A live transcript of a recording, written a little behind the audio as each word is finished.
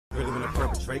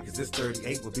concentrate, cause this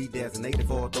 38 will be designated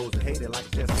for all those that hate it like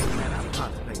just man, I'm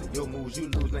contemplating. Your moves, you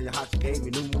lose, now your hot, you gave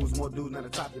me new moves, more dudes, now the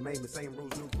top, you made me same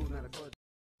rules, new crews, now the first.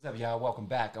 What's up, y'all? Welcome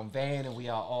back. I'm Van, and we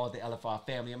are all the LFR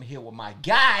family. I'm here with my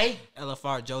guy,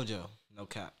 LFR JoJo, no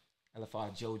cap.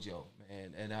 LFR JoJo,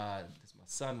 man, and this is my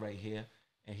son right here,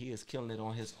 and he is killing it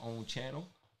on his own channel.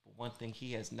 But one thing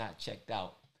he has not checked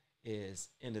out is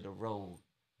 "End of the Road"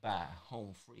 by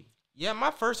Home Free. Yeah,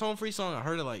 my first Home Free song, I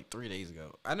heard it like 3 days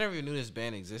ago. I never even knew this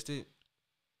band existed.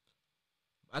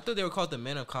 I thought they were called the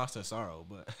Men of Constant Sorrow,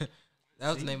 but that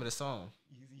was the name of the song.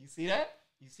 You see that?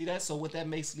 You see that? So what that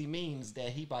basically means that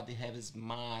he about to have his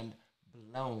mind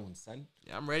blown, son.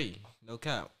 Yeah, I'm ready. No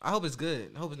cap. I hope it's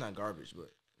good. I hope it's not garbage,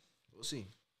 but we'll see.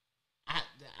 I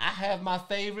have my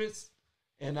favorites,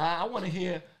 and I want to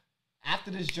hear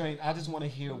after this joint. I just want to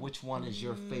hear which one is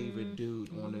your favorite dude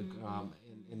on the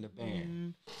in the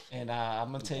band, and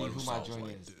I'm gonna tell you who my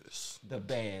joint is. The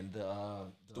band,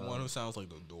 the one who sounds like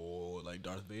the door, like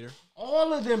Darth Vader.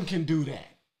 All of them can do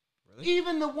that. Really?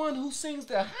 Even the one who sings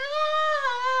the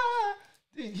high,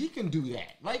 he can do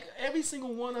that. Like every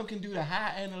single one of them can do the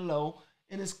high and the low,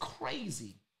 and it's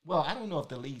crazy. Well, I don't know if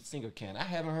the lead singer can. I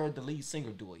haven't heard the lead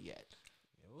singer do it yet.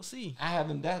 Yeah, we'll see. I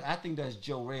haven't. I think that's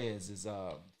Joe Rez's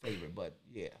favorite. But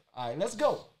yeah, all right, let's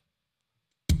go.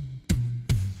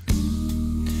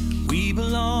 We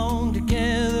belong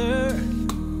together,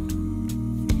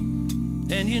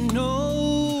 and you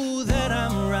know that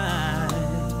I'm right.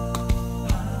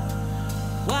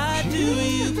 Why do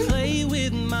you play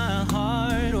with my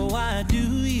heart, or why do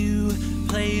you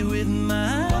play with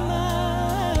my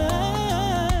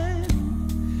mind?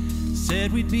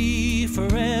 Said we'd be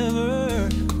forever,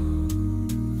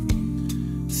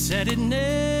 said it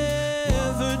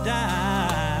never died.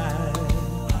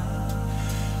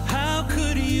 How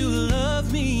could you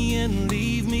love me and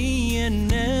leave me and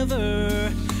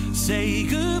never say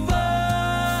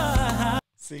goodbye?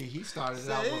 See, he started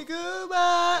out with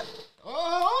goodbye.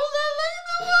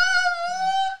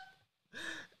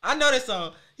 I know this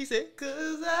song. He said,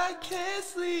 "'Cause I can't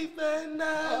sleep at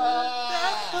night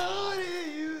without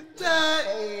holding you tight."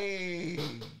 Hey.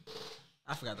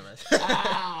 I forgot the rest.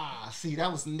 See,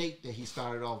 that was Nate that he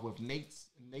started off with. Nate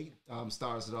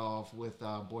starts it off with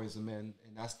Boyz II Men,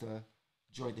 and that's the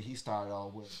joint that he started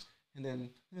off with. And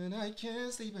then, and I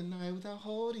can't sleep at night without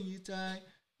holding you tight.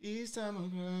 Each time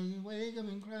I'm crying, wake up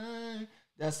and cry.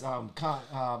 That's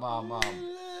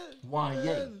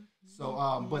Wanye. So,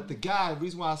 but the guy, the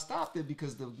reason why I stopped it,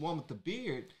 because the one with the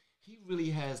beard, he really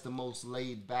has the most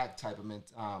laid back type of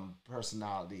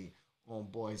personality on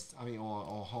Boyz. I mean,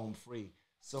 on Home Free.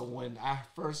 So when I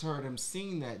first heard him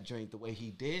sing that joint the way he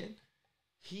did,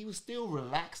 he was still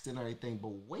relaxed and everything.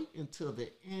 But wait until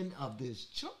the end of this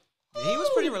joint. Yeah, he was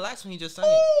pretty relaxed when he just sang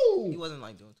it. He wasn't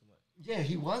like doing too much. Yeah,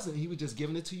 he wasn't. He was just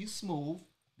giving it to you smooth,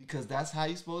 because that's how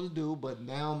you're supposed to do. But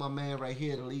now my man right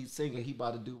here, the lead singer, he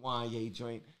about to do Wanye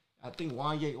joint. I think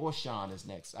Wanye or Sean is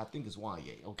next. I think it's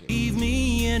Wanye. Okay. Leave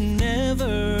me and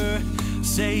never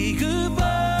say goodbye.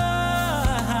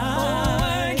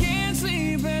 I can't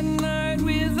sleep at night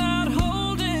without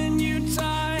holding you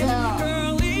tight. Yeah.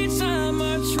 Girl, each time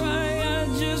I try, I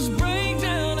just break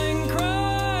down and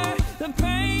cry. The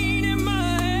pain in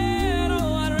my head,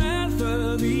 oh, I'd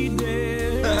rather be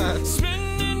dead.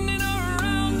 Spinning it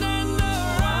around and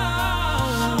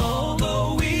around.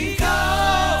 Although we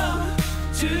come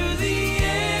to the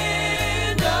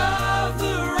end of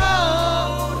the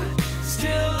road,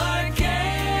 still I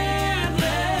can't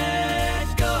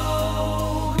let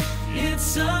go.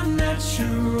 It's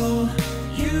unnatural.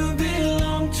 You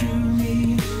belong to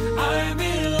me, I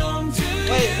belong to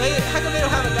you. Wait, how come they don't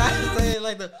have a guy saying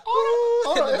like the?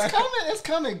 Hold on, it's coming. It's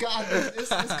coming, God. It's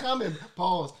coming.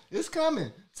 Pause. It's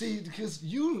coming. See, because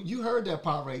you heard that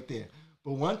part right there.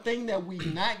 But one thing that we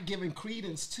not giving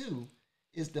credence to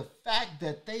is the fact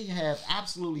that they have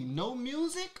absolutely no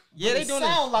music. Yeah, they don't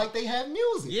sound like they have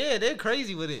music. Yeah, they're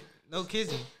crazy with it. No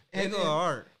kidding. They go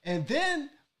hard. And then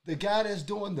the guy that's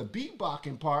doing the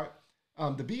beatboxing part,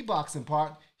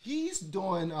 he's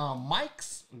doing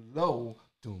mics low,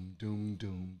 doom doom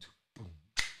doom boom.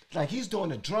 Like he's doing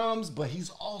the drums, but he's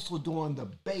also doing the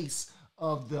bass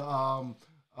of the I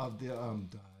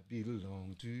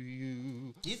belong to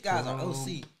you. These guys are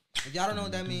OC. If y'all don't know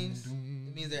what that means,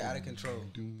 it means they're out of control.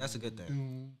 That's a good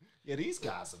thing. Yeah, these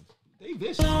guys they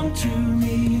vicious. Belong to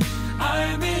me,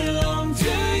 I belong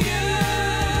to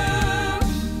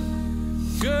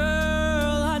you.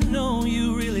 Girl, I know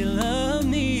you really love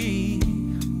me.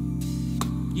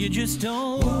 You just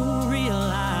don't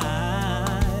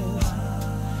realize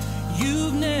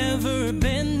you've never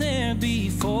been there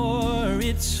before.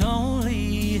 It's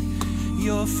only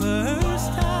your first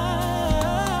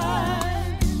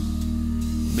time.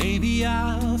 Maybe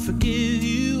I'll forgive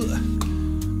you.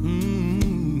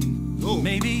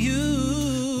 Maybe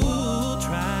you'll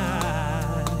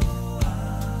try.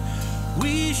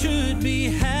 We should be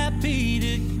happy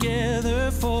together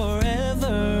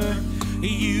forever,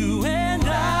 you and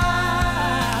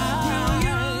I. Will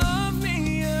you love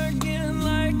me again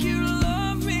like you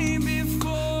loved me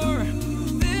before?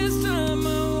 This time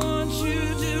I want you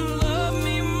to love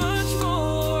me much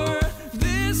more.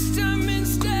 This time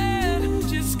instead,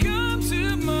 just come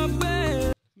to my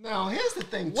bed. Now, here's the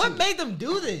thing, What too. made them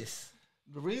do this?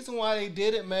 The reason why they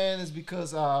did it, man, is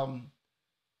because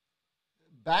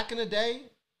back in the day,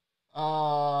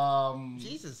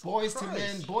 Jesus Boyz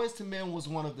Christ. to Men was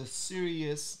one of the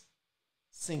serious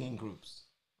singing groups.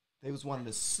 They was one of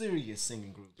the serious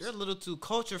singing groups. You're a little too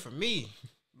cultured for me.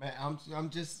 Man, I'm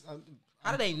just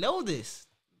How do they know this?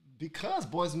 because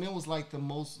Boyz II Men was like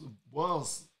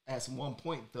was at one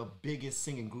point the biggest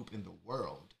singing group in the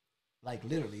world. Like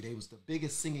literally, they was the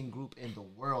biggest singing group in the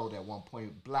world at one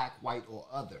point, black, white, or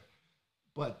other.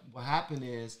 But what happened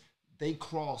is they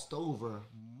crossed over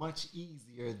much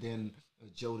easier than a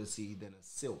Jodeci, than a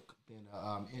Silk, than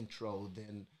a Intro,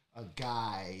 than a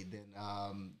Guy, than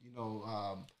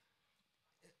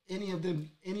any of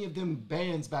them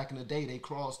bands back in the day. They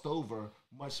crossed over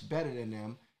much better than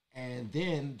them, and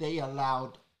then they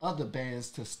allowed other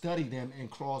bands to study them and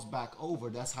cross back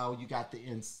over. That's how you got the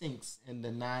NSYNCs and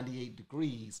the 98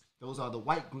 Degrees. Those are the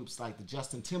white groups like the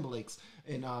Justin Timberlakes,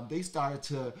 and they started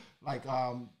to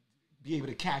be able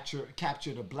to capture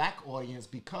the black audience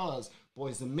because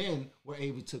Boyz II Men were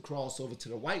able to cross over to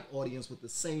the white audience with the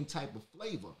same type of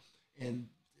flavor, and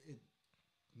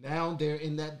now they're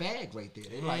in that bag right there.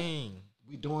 They're like,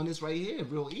 we doing this right here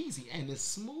real easy, and it's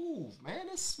smooth, man.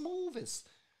 It's smooth. It's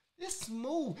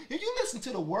smooth. If you listen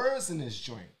to the words in this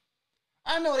joint,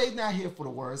 I know they're not here for the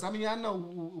words. I mean, I know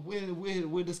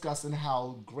we're discussing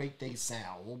how great they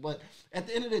sound, but at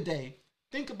the end of the day,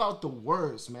 think about the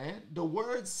words, man. The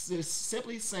words is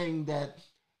simply saying that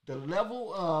the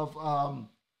level of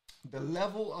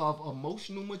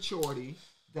emotional maturity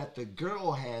that the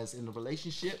girl has in the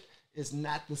relationship is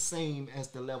not the same as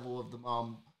the level of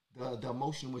the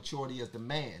emotional maturity as the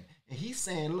man. And he's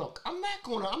saying, look, I'm not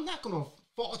gonna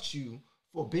fault you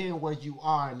for being where you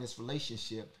are in this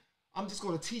relationship. I'm just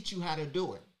gonna teach you how to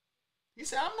do it. He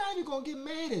said, I'm not even gonna get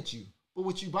mad at you, but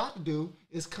what you about to do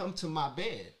is come to my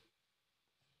bed.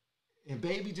 And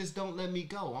baby, just don't let me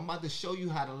go. I'm about to show you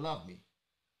how to love me.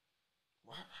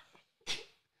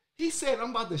 He said, I'm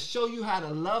about to show you how to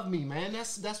love me, man.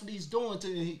 That's what he's doing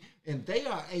to, and they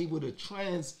are able to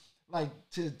to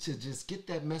just get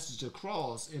that message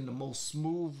across in the most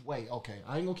smooth way. Okay,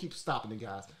 I ain't gonna keep stopping it,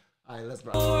 guys. All right, let's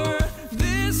rock.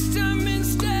 This time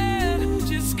instead,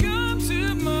 just come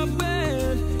to my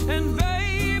bed, and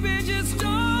baby, just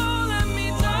don't let me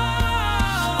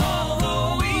down.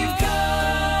 Although we've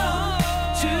come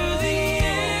to the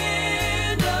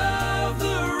end of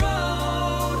the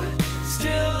road,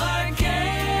 still I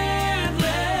can't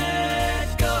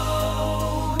let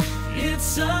go.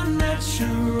 It's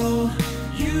unnatural.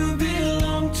 You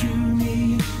belong to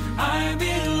me. I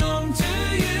belong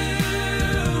to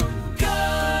you.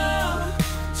 Come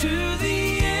to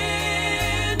the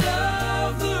end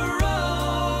of the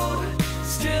road.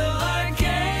 Still I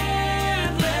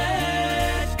can't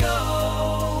let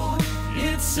go.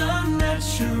 It's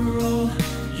unnatural.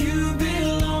 You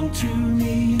belong to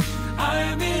me.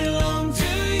 I belong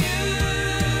to you.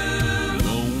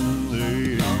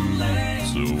 Lonely, lonely,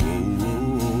 so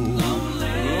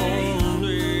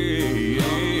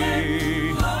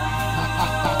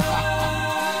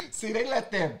See, they let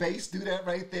their bass do that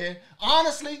right there.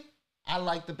 Honestly, I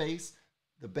like the bass.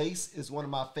 The bass is one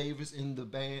of my favorites in the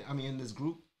band. I mean, in this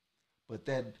group. But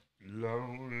that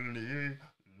lonely,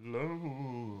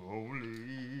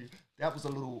 lonely, that was a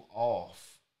little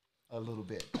off, a little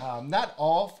bit. Not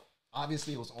off.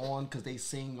 Obviously, it was on because they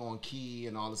sing on key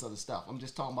and all this other stuff. I'm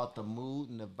just talking about the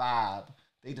mood and the vibe.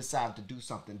 They decided to do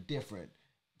something different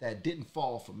that didn't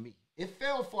fall for me. It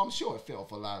fell for, I'm sure it fell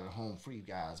for a lot of the home free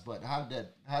guys, but how did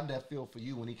that feel for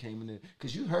you when he came in?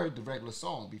 Because you heard the regular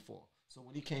song before. So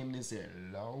when he came in and said,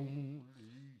 lonely.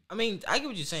 I mean, I get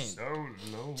what you're saying. So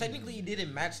lonely. Technically, it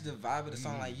didn't match the vibe of the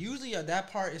song. Like, usually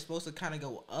that part is supposed to kind of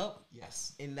go up.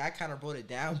 Yes. And that kind of brought it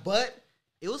down. But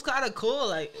it was kind of cool.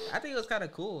 Like, I think it was kind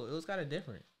of cool. It was kind of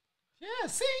different. Yeah,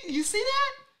 see? You see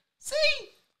that? See?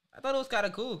 I thought it was kind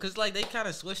of cool because, like, they kind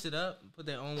of switched it up, put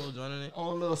their own little joint in it. On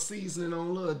a little seasoning, on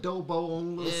a little adobo, on a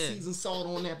little seasoned salt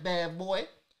on that bad boy.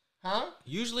 Huh?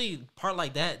 Usually, part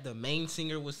like that, the main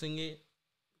singer would sing it.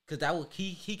 Cause that would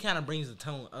he kind of brings the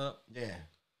tone up. Yeah.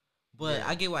 But Yeah.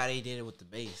 I get why they did it with the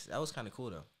bass. That was kind of cool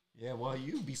though. Yeah, well,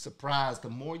 you'd be surprised. The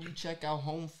more you check out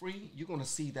Home Free, you're gonna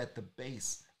see that the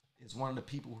bass is one of the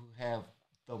people who have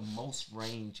the most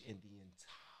range in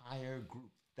the entire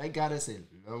group. That guy that said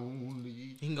lonely.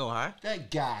 He can go high. That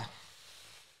guy.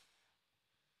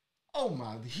 Oh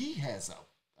my, he has a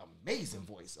amazing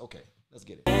voice. Okay, let's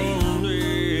get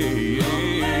it.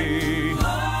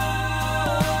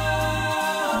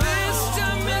 This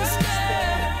time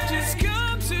instead, just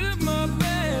come to my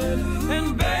bed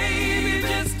and baby,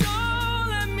 just don't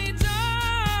let me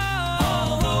down.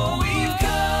 Although we've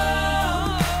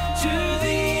come to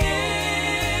the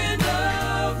end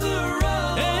of the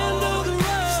road,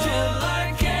 still I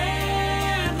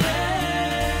can't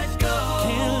let go.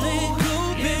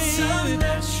 It's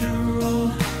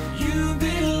unnatural. You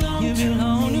belong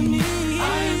to me. I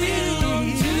belong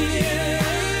to you.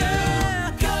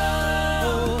 Go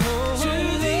to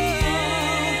the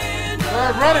end.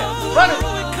 Run it, run it. We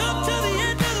come to the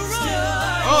end of the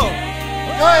road. Oh,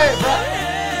 Go ahead, bro.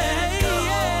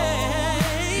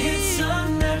 It's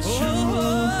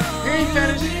unnatural. He ain't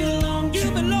finished. You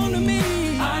belong to me.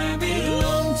 I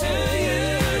belong to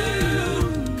you.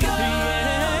 Go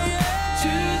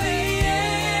to the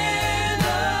end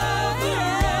of the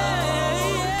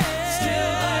road.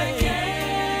 Still I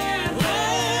can't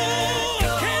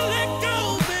let go,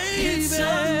 baby. It's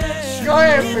unnatural. Go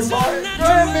ahead, big boy. Go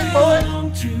ahead, big boy.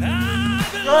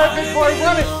 Go ahead, big boy.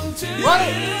 Run it. Run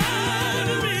it.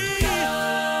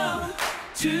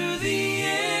 To the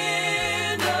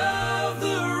end of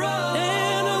the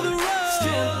road.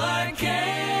 Still I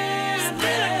can't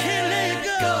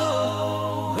let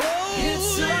go.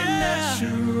 It's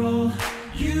unnatural.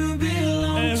 You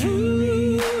belong to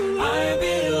me. I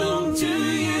belong to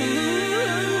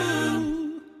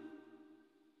you.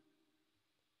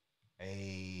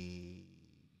 Hey.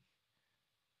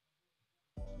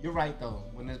 You're right though.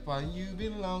 When it's part you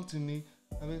belong to me,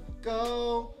 I mean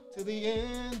go to the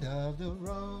end of the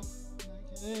road.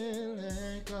 I can't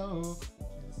let go.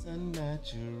 It's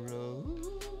unnatural.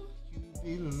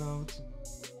 You belong to me.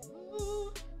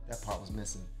 That part was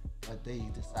missing. But they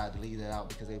decided to leave that out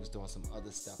because they was doing some other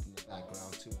stuff in the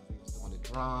background too. They was doing the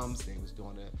drums, they was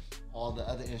doing all the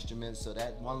other instruments. So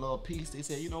that one little piece, they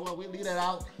said, you know what, we'll leave that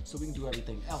out so we can do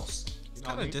everything else. You know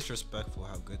kind what I of mean? disrespectful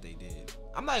how good they did.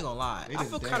 I'm not even gonna lie. They I did a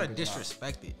feel damn kind of good job.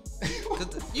 disrespected.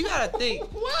 Cause you gotta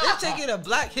think Wow. they're taking a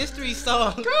Black History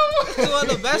song, Come it's one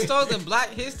of the best songs in Black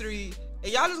history,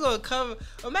 and y'all just gonna come.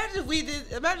 Imagine if we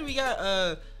did. Imagine we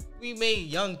got we made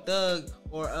Young Thug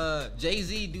or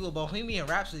Jay-Z do a Bohemian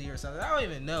Rhapsody or something. I don't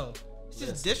even know. It's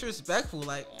just Listen. disrespectful.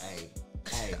 Like Hey,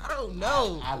 I don't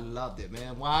know. I loved it,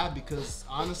 man. Why? Because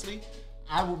honestly,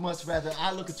 I would much rather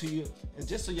I look into you and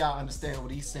just so y'all understand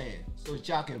what he's saying, so that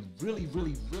y'all can really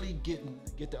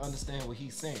get to understand what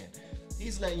he's saying.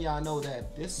 He's letting y'all know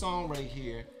that this song right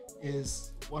here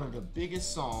is one of the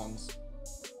biggest songs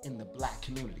in the Black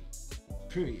community.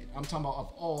 Period. I'm talking about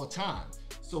of all time.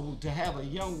 So to have a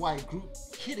young white group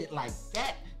hit it like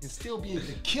that and still be able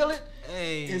to kill it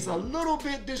is a little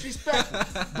bit disrespectful.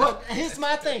 But here's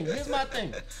my thing.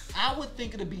 I would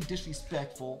think it'd be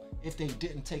disrespectful if they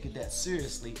didn't take it that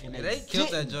seriously and they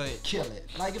killed that joint. Kill it.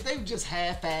 Like if they were just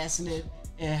half-assing it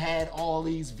and had all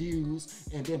these views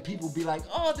and then people be like,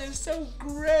 oh, they're so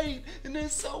great and they're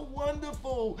so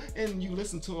wonderful, and you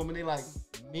listen to them and they're like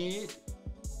mid.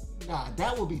 Nah,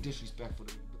 that would be disrespectful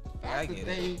to me. But the fact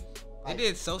that They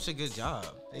did such a good job.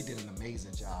 they did an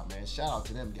amazing job, man. Shout out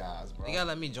to them guys, bro. They gotta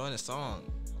let me join the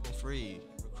song. I'm free.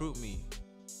 Recruit me.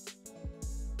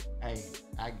 Hey,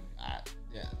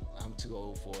 yeah, I'm too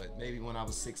old for it. Maybe when I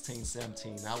was 16,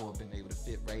 17, I would have been able to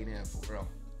fit right in for real.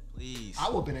 Please. I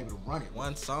would have been able to run it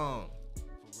One song.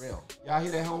 for real. Y'all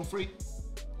hear that, Home Free?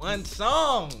 One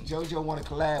song. JoJo want to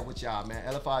collab with y'all, man.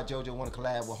 LFR JoJo want to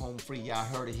collab with Home Free. Y'all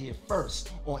heard it here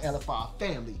first on LFR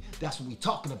Family. That's what we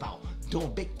talking about.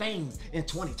 Doing big things in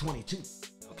 2022.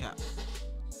 Okay.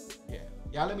 Yeah.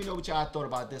 Y'all let me know what y'all thought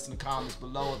about this in the comments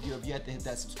below. If you have yet to hit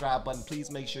that subscribe button,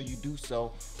 please make sure you do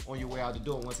so on your way out the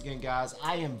door. Once again, guys,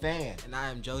 I am Van. And I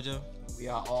am JoJo. We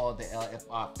are all the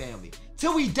LFR family.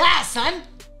 Till we die, son!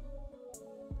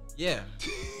 Yeah.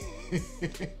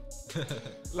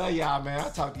 Love y'all, man.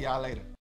 I'll talk to y'all later.